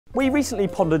We recently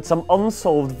pondered some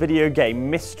unsolved video game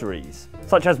mysteries,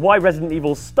 such as why Resident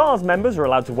Evil STARS members are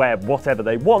allowed to wear whatever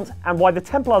they want, and why the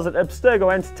Templars at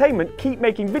Abstergo Entertainment keep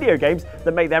making video games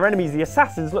that make their enemies, the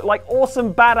assassins, look like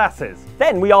awesome badasses.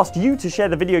 Then we asked you to share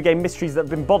the video game mysteries that have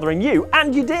been bothering you,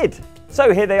 and you did!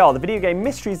 So here they are, the video game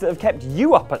mysteries that have kept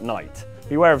you up at night.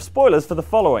 Beware of spoilers for the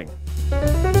following.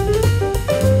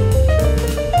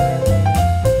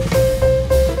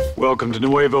 Welcome to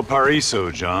Nuevo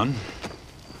Paraiso, John.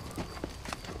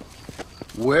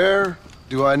 Where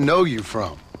do I know you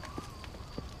from?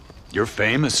 You're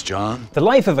famous, John. The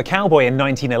life of a cowboy in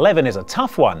 1911 is a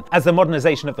tough one, as the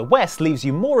modernization of the West leaves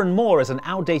you more and more as an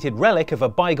outdated relic of a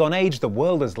bygone age the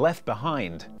world has left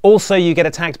behind. Also, you get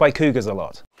attacked by cougars a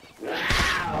lot.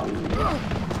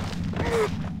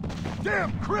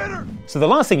 Damn critter! So the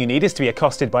last thing you need is to be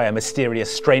accosted by a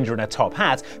mysterious stranger in a top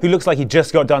hat who looks like he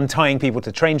just got done tying people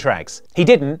to train tracks. He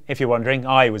didn't, if you're wondering.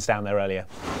 I was down there earlier.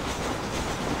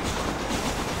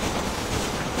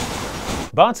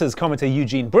 Barter's commenter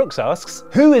Eugene Brooks asks,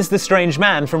 who is the strange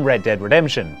man from Red Dead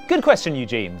Redemption? Good question,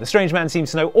 Eugene. The strange man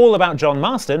seems to know all about John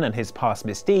Marston and his past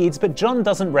misdeeds, but John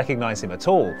doesn't recognize him at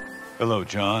all. Hello,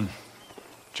 John.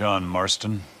 John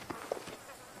Marston.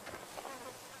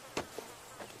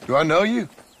 Do I know you?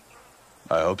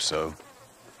 I hope so.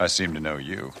 I seem to know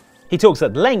you. He talks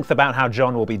at length about how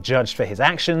John will be judged for his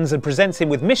actions and presents him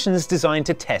with missions designed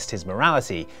to test his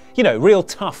morality. You know, real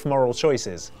tough moral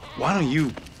choices. Why don't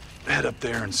you head up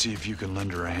there and see if you can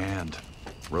lend her a hand?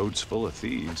 Road's full of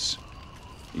thieves.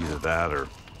 Either that or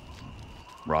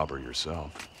rob her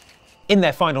yourself. In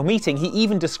their final meeting, he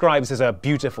even describes as a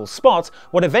beautiful spot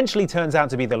what eventually turns out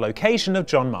to be the location of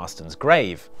John Marston's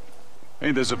grave.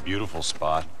 Hey, there's a beautiful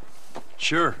spot.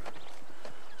 Sure.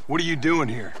 What are you doing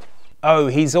here? Oh,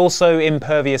 he's also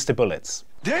impervious to bullets.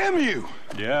 Damn you!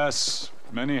 Yes,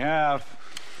 many have.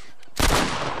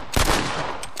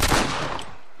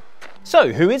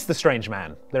 So, who is the strange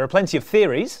man? There are plenty of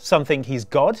theories. Some think he's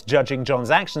God, judging John's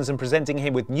actions and presenting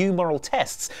him with new moral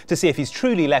tests to see if he's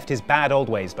truly left his bad old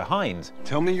ways behind.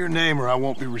 Tell me your name or I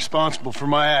won't be responsible for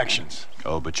my actions.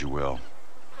 Oh, but you will.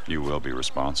 You will be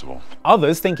responsible.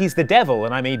 Others think he's the devil,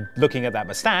 and I mean, looking at that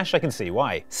moustache, I can see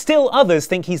why. Still others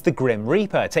think he's the Grim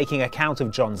Reaper, taking account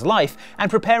of John's life and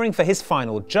preparing for his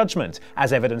final judgment,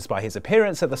 as evidenced by his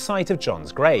appearance at the site of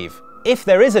John's grave. If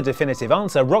there is a definitive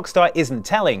answer, Rockstar isn't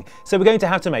telling, so we're going to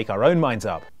have to make our own minds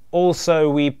up.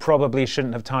 Also, we probably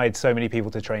shouldn't have tied so many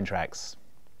people to train tracks.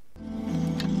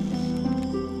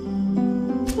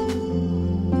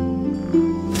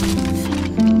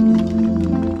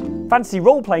 Fantasy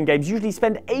role-playing games usually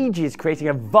spend ages creating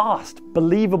a vast,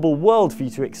 believable world for you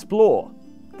to explore.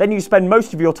 Then you spend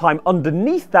most of your time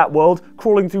underneath that world,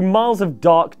 crawling through miles of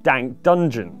dark, dank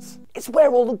dungeons. It's where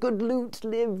all the good loot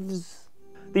lives.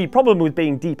 The problem with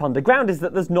being deep underground is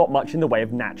that there's not much in the way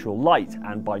of natural light,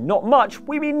 and by not much,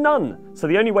 we mean none. So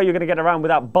the only way you're going to get around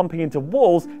without bumping into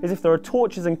walls is if there are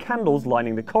torches and candles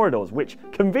lining the corridors, which,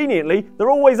 conveniently, there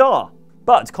always are.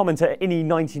 But commenter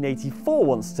Innie1984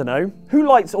 wants to know, who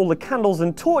lights all the candles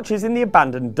and torches in the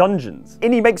abandoned dungeons?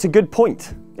 Innie makes a good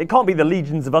point. It can't be the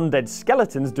legions of undead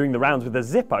skeletons doing the rounds with a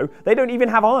Zippo. They don't even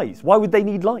have eyes. Why would they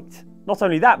need light? Not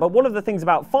only that, but one of the things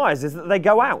about fires is that they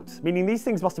go out, meaning these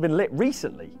things must have been lit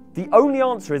recently. The only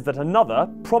answer is that another,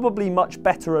 probably much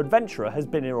better adventurer has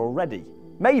been here already.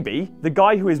 Maybe the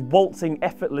guy who is waltzing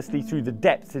effortlessly through the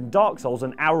depths in Dark Souls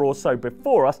an hour or so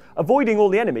before us, avoiding all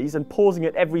the enemies and pausing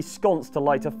at every sconce to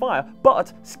light a fire,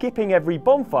 but skipping every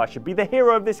bonfire should be the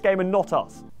hero of this game and not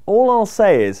us. All I'll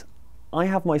say is, I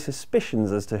have my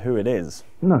suspicions as to who it is.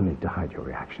 No need to hide your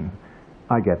reaction.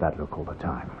 I get that look all the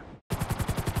time.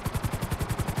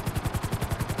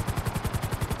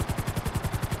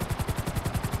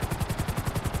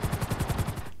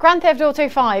 Grand Theft Auto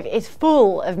 5 is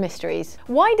full of mysteries.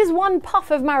 Why does one puff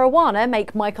of marijuana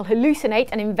make Michael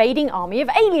hallucinate an invading army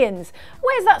of aliens?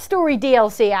 Where's that story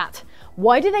DLC at?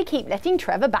 Why do they keep letting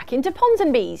Trevor back into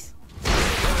Ponsonby's?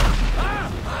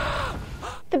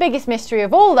 The biggest mystery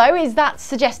of all, though, is that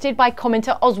suggested by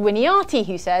commenter Oswiniati,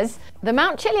 who says, the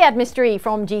Mount Chiliad mystery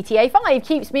from GTA 5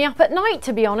 keeps me up at night,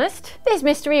 to be honest. This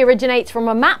mystery originates from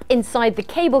a map inside the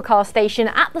cable car station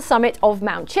at the summit of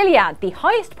Mount Chiliad, the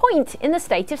highest point in the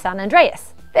state of San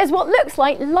Andreas. There's what looks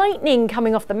like lightning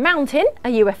coming off the mountain, a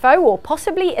UFO or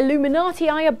possibly Illuminati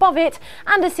eye above it,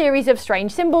 and a series of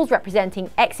strange symbols representing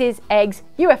X's, eggs,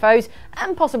 UFOs,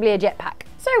 and possibly a jetpack.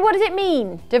 So what does it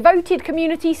mean? Devoted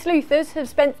community sleuthers have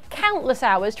spent countless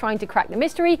hours trying to crack the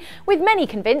mystery, with many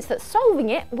convinced that solving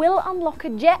it will unlock a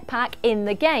jetpack in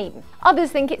the game.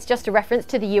 Others think it's just a reference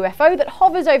to the UFO that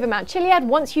hovers over Mount Chiliad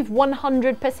once you've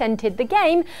 100%ed the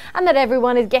game, and that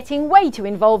everyone is getting way too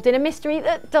involved in a mystery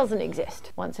that doesn't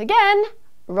exist. Once again,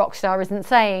 Rockstar isn't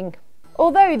saying.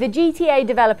 Although the GTA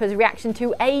developers' reaction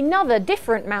to another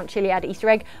different Mount Chiliad Easter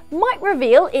egg might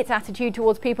reveal its attitude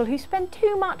towards people who spend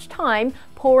too much time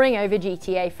poring over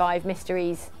GTA 5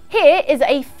 mysteries. Here is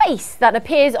a face that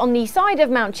appears on the side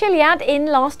of Mount Chiliad in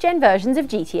last-gen versions of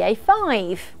GTA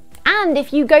 5. And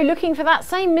if you go looking for that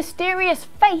same mysterious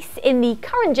face in the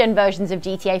current-gen versions of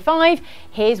GTA 5,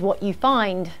 here's what you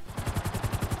find.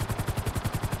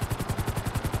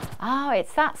 Ah,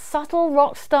 it's that subtle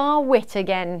Rockstar wit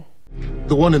again.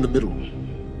 The one in the middle,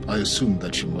 I assume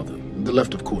that's your mother. On the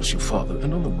left, of course, your father.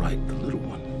 And on the right, the little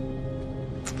one.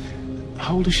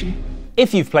 How old is she?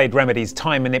 If you've played Remedy's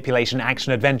time manipulation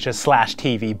action-adventure /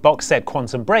 TV box set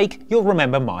Quantum Break, you'll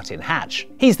remember Martin Hatch.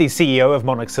 He's the CEO of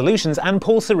Monarch Solutions and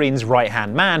Paul Serene's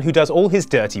right-hand man who does all his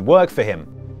dirty work for him.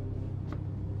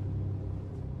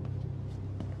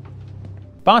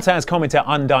 But as commenter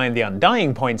Undying the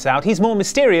Undying points out, he's more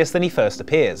mysterious than he first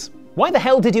appears. Why the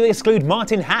hell did you exclude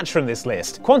Martin Hatch from this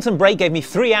list? Quantum Break gave me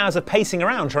 3 hours of pacing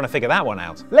around trying to figure that one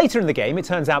out. Later in the game, it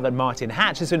turns out that Martin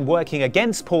Hatch has been working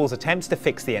against Paul's attempts to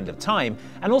fix the end of time,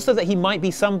 and also that he might be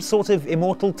some sort of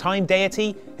immortal time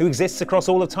deity who exists across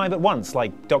all of time at once,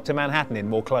 like Dr. Manhattan in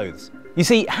more clothes. You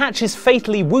see, Hatch is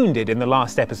fatally wounded in the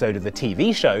last episode of the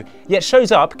TV show, yet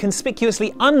shows up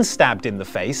conspicuously unstabbed in the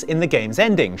face in the game's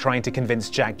ending, trying to convince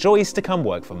Jack Joyce to come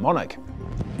work for Monarch.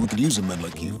 We could use a man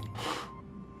like you.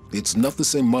 It's not the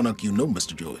same Monarch you know,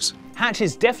 Mr. Joyce. Hatch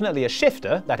is definitely a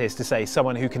shifter, that is to say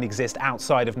someone who can exist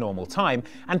outside of normal time,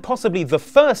 and possibly the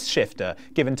first shifter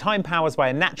given time powers by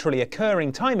a naturally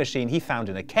occurring time machine he found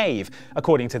in a cave,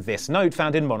 according to this note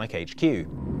found in Monarch HQ.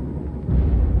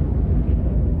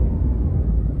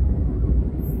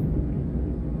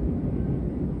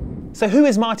 So who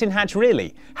is Martin Hatch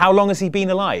really? How long has he been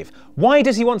alive? Why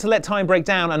does he want to let time break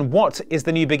down, and what is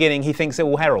the new beginning he thinks it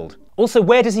will herald? Also,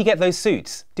 where does he get those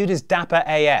suits? Dude is dapper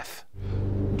AF.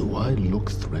 Do I look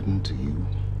threatened to you?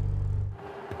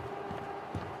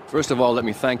 First of all, let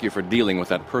me thank you for dealing with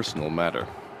that personal matter.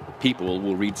 People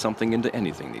will read something into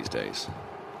anything these days.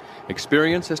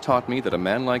 Experience has taught me that a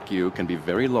man like you can be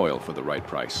very loyal for the right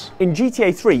price. In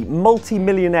GTA 3,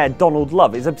 multi-millionaire Donald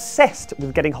Love is obsessed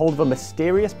with getting hold of a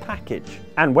mysterious package.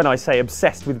 And when I say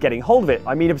obsessed with getting hold of it,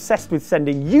 I mean obsessed with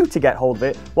sending you to get hold of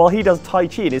it while he does Tai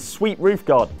Chi in his sweet roof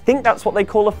garden. Think that's what they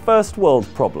call a first world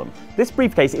problem. This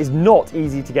briefcase is not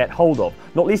easy to get hold of,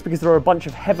 not least because there are a bunch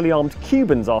of heavily armed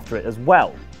Cubans after it as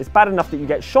well. It's bad enough that you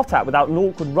get shot at without an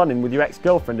awkward run-in with your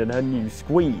ex-girlfriend and her new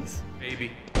squeeze.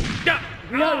 Baby.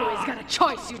 You always got a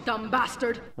choice, you dumb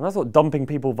bastard. And I thought dumping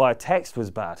people via text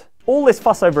was bad. All this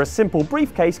fuss over a simple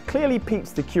briefcase clearly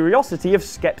piques the curiosity of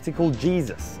skeptical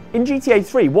Jesus. In GTA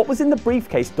 3, what was in the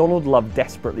briefcase Donald Love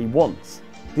desperately wants?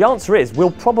 The answer is,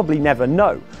 we'll probably never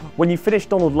know. When you finish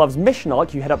Donald Love's mission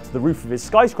arc, you head up to the roof of his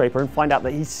skyscraper and find out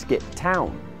that he's skipped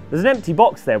town. There's an empty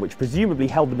box there which presumably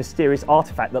held the mysterious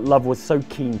artifact that Love was so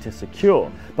keen to secure.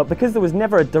 But because there was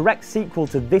never a direct sequel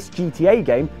to this GTA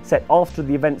game set after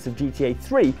the events of GTA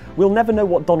 3, we'll never know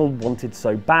what Donald wanted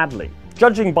so badly.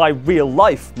 Judging by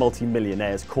real-life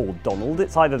multi-millionaires called Donald,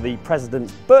 it's either the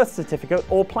president's birth certificate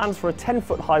or plans for a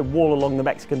 10-foot-high wall along the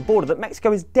Mexican border that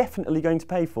Mexico is definitely going to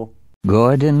pay for.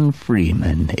 Gordon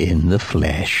Freeman in the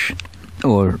flesh.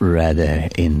 Or rather,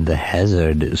 in the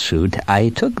hazard suit, I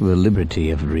took the liberty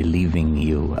of relieving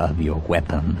you of your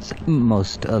weapons.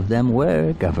 Most of them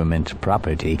were government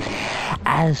property.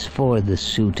 As for the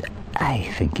suit, I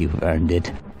think you've earned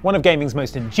it. One of gaming's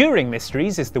most enduring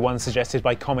mysteries is the one suggested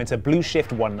by commenter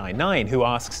BlueShift199, who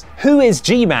asks, who is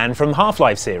G-Man from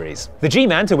Half-Life series? The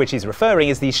G-Man to which he's referring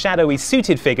is the shadowy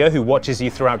suited figure who watches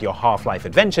you throughout your Half-Life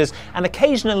adventures and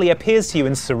occasionally appears to you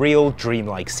in surreal,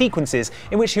 dreamlike sequences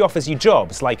in which he offers you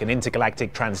jobs like an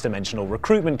intergalactic transdimensional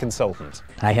recruitment consultant.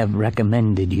 I have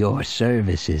recommended your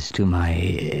services to my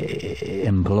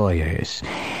employers.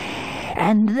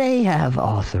 And they have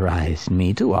authorized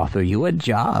me to offer you a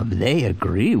job. They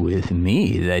agree with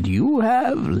me that you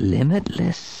have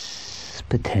limitless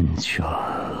potential.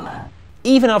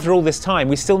 Even after all this time,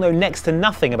 we still know next to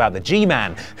nothing about the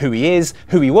G-Man, who he is,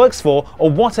 who he works for,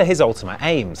 or what are his ultimate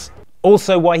aims.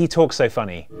 Also, why he talks so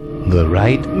funny. The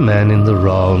right man in the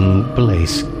wrong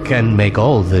place can make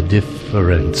all the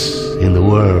difference in the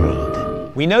world.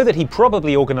 We know that he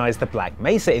probably organised the Black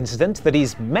Mesa incident, that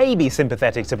he's maybe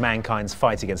sympathetic to mankind's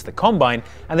fight against the Combine,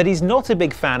 and that he's not a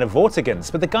big fan of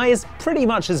Vortigaunts, but the guy is pretty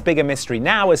much as big a mystery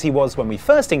now as he was when we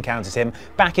first encountered him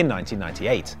back in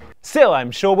 1998. Still,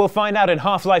 I'm sure we'll find out in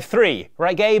Half-Life 3,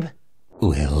 right Gabe?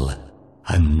 Well,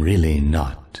 I'm really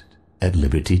not at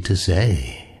liberty to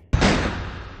say.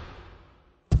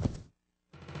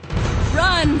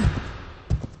 Run!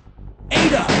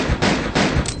 Ada!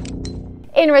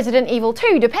 In Resident Evil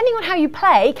 2, depending on how you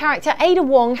play, character Ada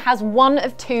Wong has one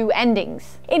of two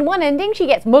endings. In one ending, she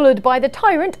gets mullered by the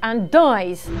tyrant and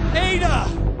dies. Ada!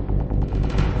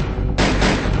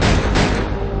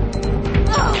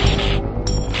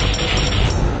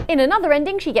 In another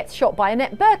ending, she gets shot by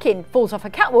Annette Birkin, falls off a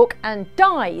catwalk and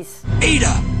dies.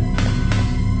 Ada!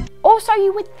 Or so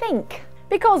you would think.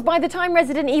 Because by the time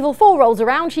Resident Evil 4 rolls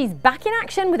around, she's back in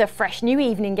action with a fresh new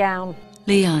evening gown.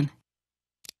 Leon.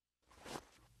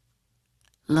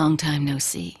 Long time no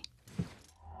see.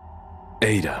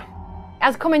 Ada.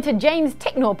 As commenter James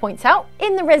Ticknor points out,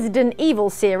 in the Resident Evil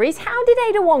series, how did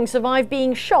Ada Wong survive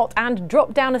being shot and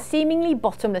drop down a seemingly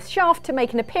bottomless shaft to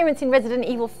make an appearance in Resident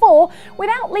Evil 4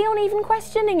 without Leon even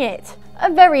questioning it? A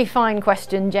very fine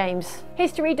question, James.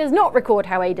 History does not record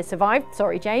how Ada survived,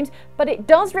 sorry James, but it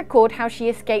does record how she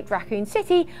escaped Raccoon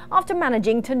City after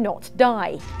managing to not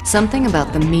die. Something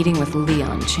about the meeting with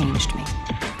Leon changed me.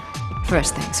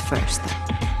 First things first,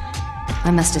 though.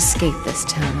 I must escape this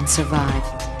town and survive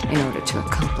in order to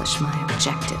accomplish my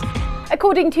objective.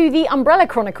 According to the Umbrella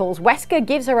Chronicles, Wesker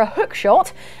gives her a hook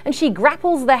shot and she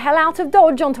grapples the hell out of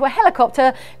Dodge onto a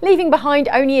helicopter, leaving behind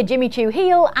only a Jimmy Choo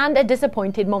heel and a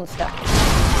disappointed monster.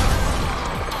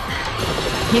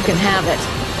 You can have it.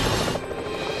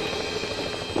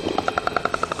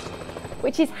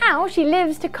 Which is how she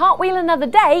lives to cartwheel another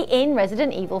day in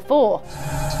Resident Evil 4.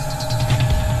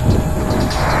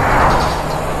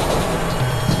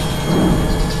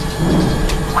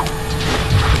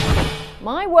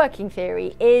 My working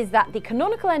theory is that the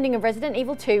canonical ending of Resident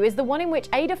Evil 2 is the one in which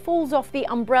Ada falls off the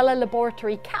Umbrella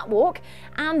laboratory catwalk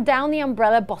and down the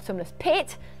Umbrella bottomless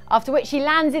pit, after which she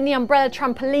lands in the Umbrella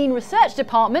trampoline research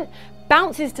department,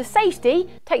 bounces to safety,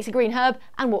 takes a green herb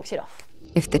and walks it off.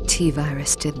 If the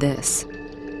T-virus did this,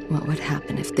 what would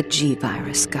happen if the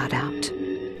G-virus got out?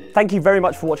 Thank you very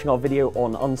much for watching our video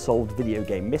on unsolved video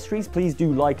game mysteries. Please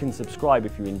do like and subscribe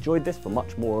if you enjoyed this for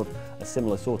much more of a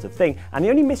similar sort of thing. And the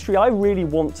only mystery I really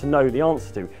want to know the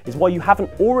answer to is why you haven't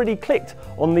already clicked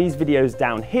on these videos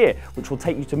down here, which will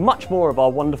take you to much more of our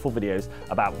wonderful videos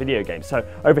about video games. So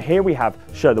over here we have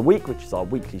Show of the Week, which is our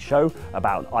weekly show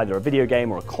about either a video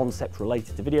game or a concept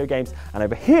related to video games. And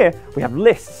over here we have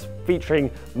lists featuring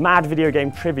mad video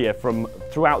game trivia from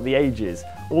throughout the ages,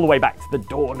 all the way back to the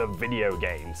dawn of video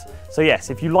games. So yes,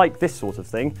 if you like this sort of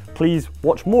thing, please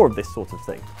watch more of this sort of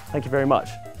thing. Thank you very much.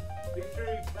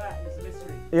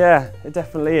 Yeah, it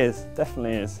definitely is.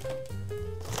 Definitely is.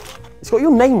 It's got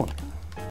your name on it.